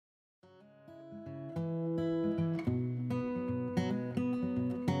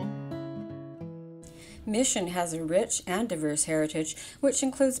Mission has a rich and diverse heritage, which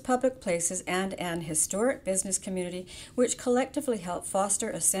includes public places and an historic business community, which collectively help foster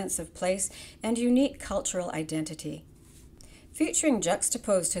a sense of place and unique cultural identity. Featuring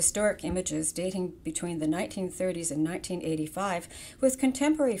juxtaposed historic images dating between the 1930s and 1985, with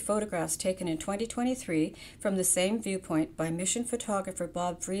contemporary photographs taken in 2023 from the same viewpoint by Mission photographer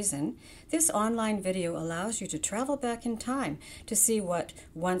Bob Friesen, this online video allows you to travel back in time to see what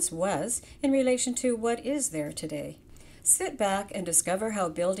once was in relation to what is there today. Sit back and discover how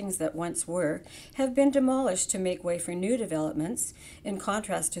buildings that once were have been demolished to make way for new developments, in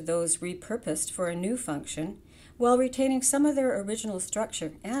contrast to those repurposed for a new function, while retaining some of their original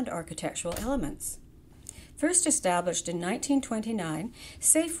structure and architectural elements. First established in 1929,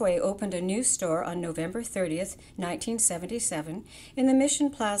 Safeway opened a new store on November 30th, 1977, in the Mission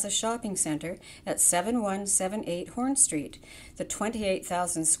Plaza Shopping Center at 7178 Horn Street. The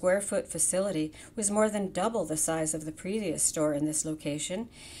 28,000 square foot facility was more than double the size of the previous store in this location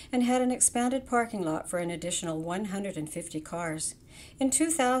and had an expanded parking lot for an additional 150 cars. In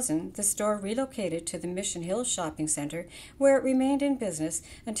 2000, the store relocated to the Mission Hills Shopping Center, where it remained in business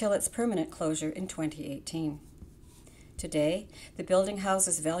until its permanent closure in 2018. Today, the building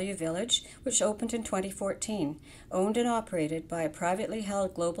houses Value Village, which opened in 2014. Owned and operated by a privately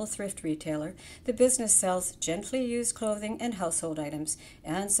held global thrift retailer, the business sells gently used clothing and household items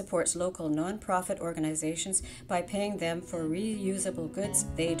and supports local non-profit organizations by paying them for reusable goods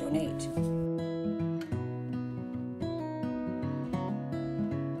they donate.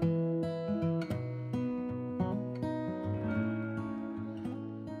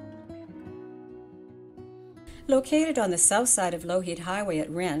 Located on the south side of Lougheed Highway at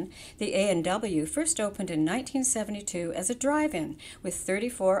Wren, the A&W first opened in 1972 as a drive-in with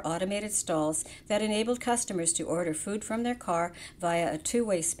 34 automated stalls that enabled customers to order food from their car via a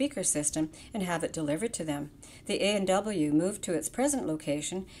two-way speaker system and have it delivered to them. The A&W moved to its present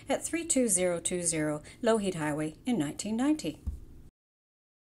location at 32020 Lougheed Highway in 1990.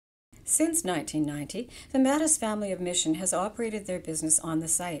 Since 1990, the Mattis family of Mission has operated their business on the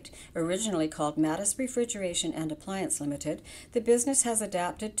site. Originally called Mattis Refrigeration and Appliance Limited, the business has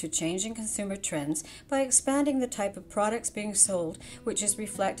adapted to changing consumer trends by expanding the type of products being sold, which is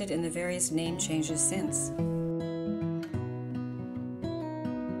reflected in the various name changes since.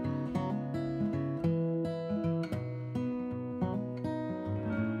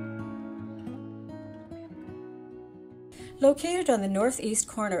 Located on the northeast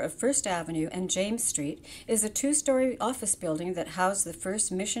corner of First Avenue and James Street is a two-story office building that housed the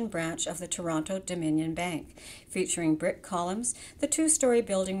first Mission branch of the Toronto Dominion Bank. Featuring brick columns, the two-story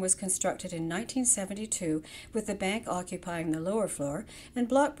building was constructed in 1972 with the bank occupying the lower floor and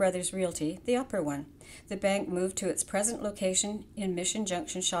Block Brothers Realty the upper one. The bank moved to its present location in Mission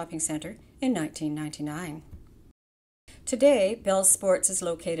Junction Shopping Center in 1999. Today, Bell's Sports is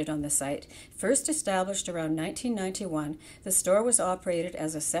located on the site. First established around 1991, the store was operated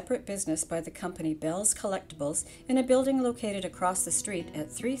as a separate business by the company Bell's Collectibles in a building located across the street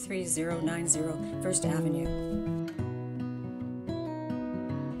at 33090 First Avenue.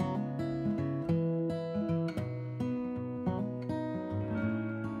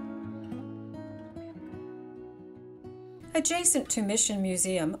 Adjacent to Mission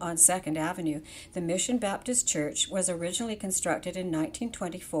Museum on 2nd Avenue, the Mission Baptist Church was originally constructed in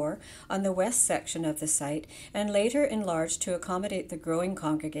 1924 on the west section of the site and later enlarged to accommodate the growing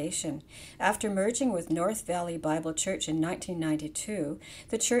congregation. After merging with North Valley Bible Church in 1992,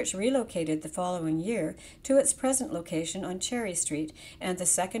 the church relocated the following year to its present location on Cherry Street, and the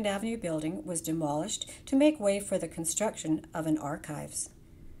 2nd Avenue building was demolished to make way for the construction of an archives.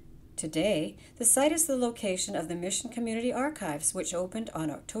 Today, the site is the location of the Mission Community Archives, which opened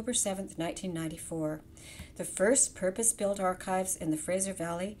on October 7, 1994. The first purpose-built archives in the Fraser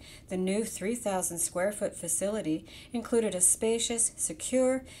Valley, the new 3,000 square foot facility included a spacious,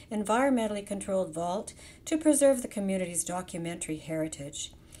 secure, environmentally controlled vault to preserve the community's documentary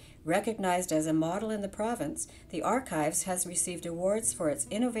heritage. Recognized as a model in the province, the Archives has received awards for its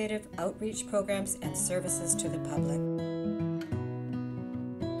innovative outreach programs and services to the public.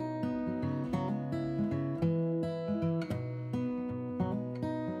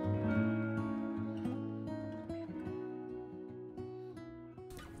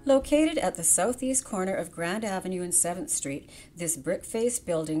 Located at the southeast corner of Grand Avenue and 7th Street, this brick-faced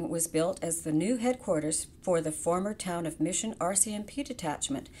building was built as the new headquarters for the former Town of Mission RCMP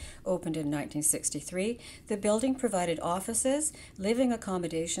detachment. Opened in 1963, the building provided offices, living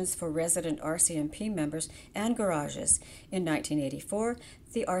accommodations for resident RCMP members, and garages. In 1984,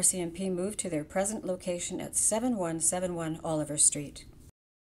 the RCMP moved to their present location at 7171 Oliver Street.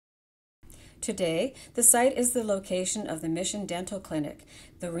 Today, the site is the location of the Mission Dental Clinic.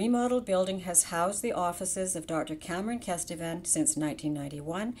 The remodeled building has housed the offices of Dr. Cameron Kestevan since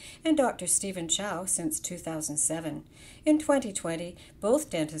 1991 and Dr. Stephen Chow since 2007. In 2020, both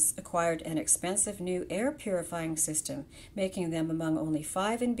dentists acquired an expensive new air purifying system, making them among only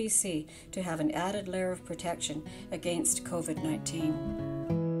 5 in BC to have an added layer of protection against COVID-19.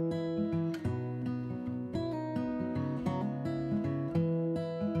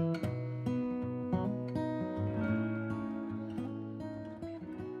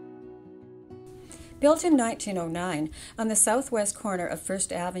 Built in 1909 on the southwest corner of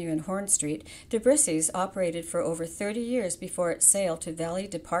First Avenue and Horn Street, Desbrisay's operated for over 30 years before its sale to Valley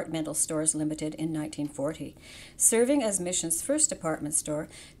Departmental Stores Limited in 1940. Serving as Mission's first department store,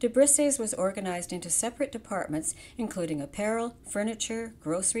 Desbrisay's was organized into separate departments including apparel, furniture,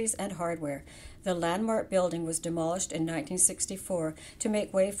 groceries, and hardware. The landmark building was demolished in 1964 to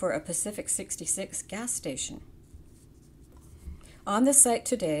make way for a Pacific 66 gas station. On the site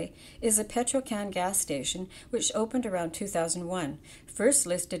today is a Petrocan gas station which opened around 2001, first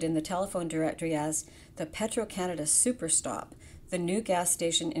listed in the telephone directory as the Petro-Canada Superstop. The new gas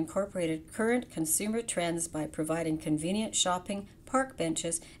station incorporated current consumer trends by providing convenient shopping, park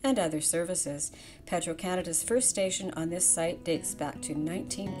benches, and other services. Petro-Canada's first station on this site dates back to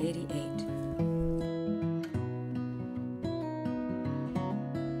 1988.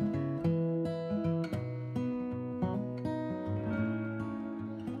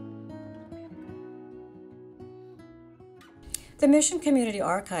 The Mission Community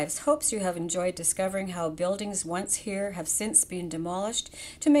Archives hopes you have enjoyed discovering how buildings once here have since been demolished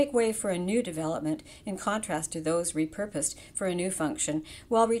to make way for a new development, in contrast to those repurposed for a new function,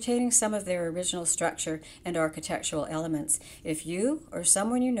 while retaining some of their original structure and architectural elements. If you or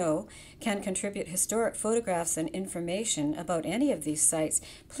someone you know can contribute historic photographs and information about any of these sites,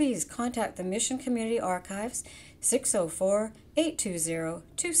 please contact the Mission Community Archives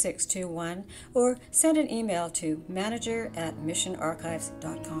 604-820-2621 or send an email to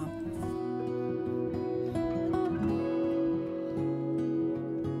manager@missionarchives.com.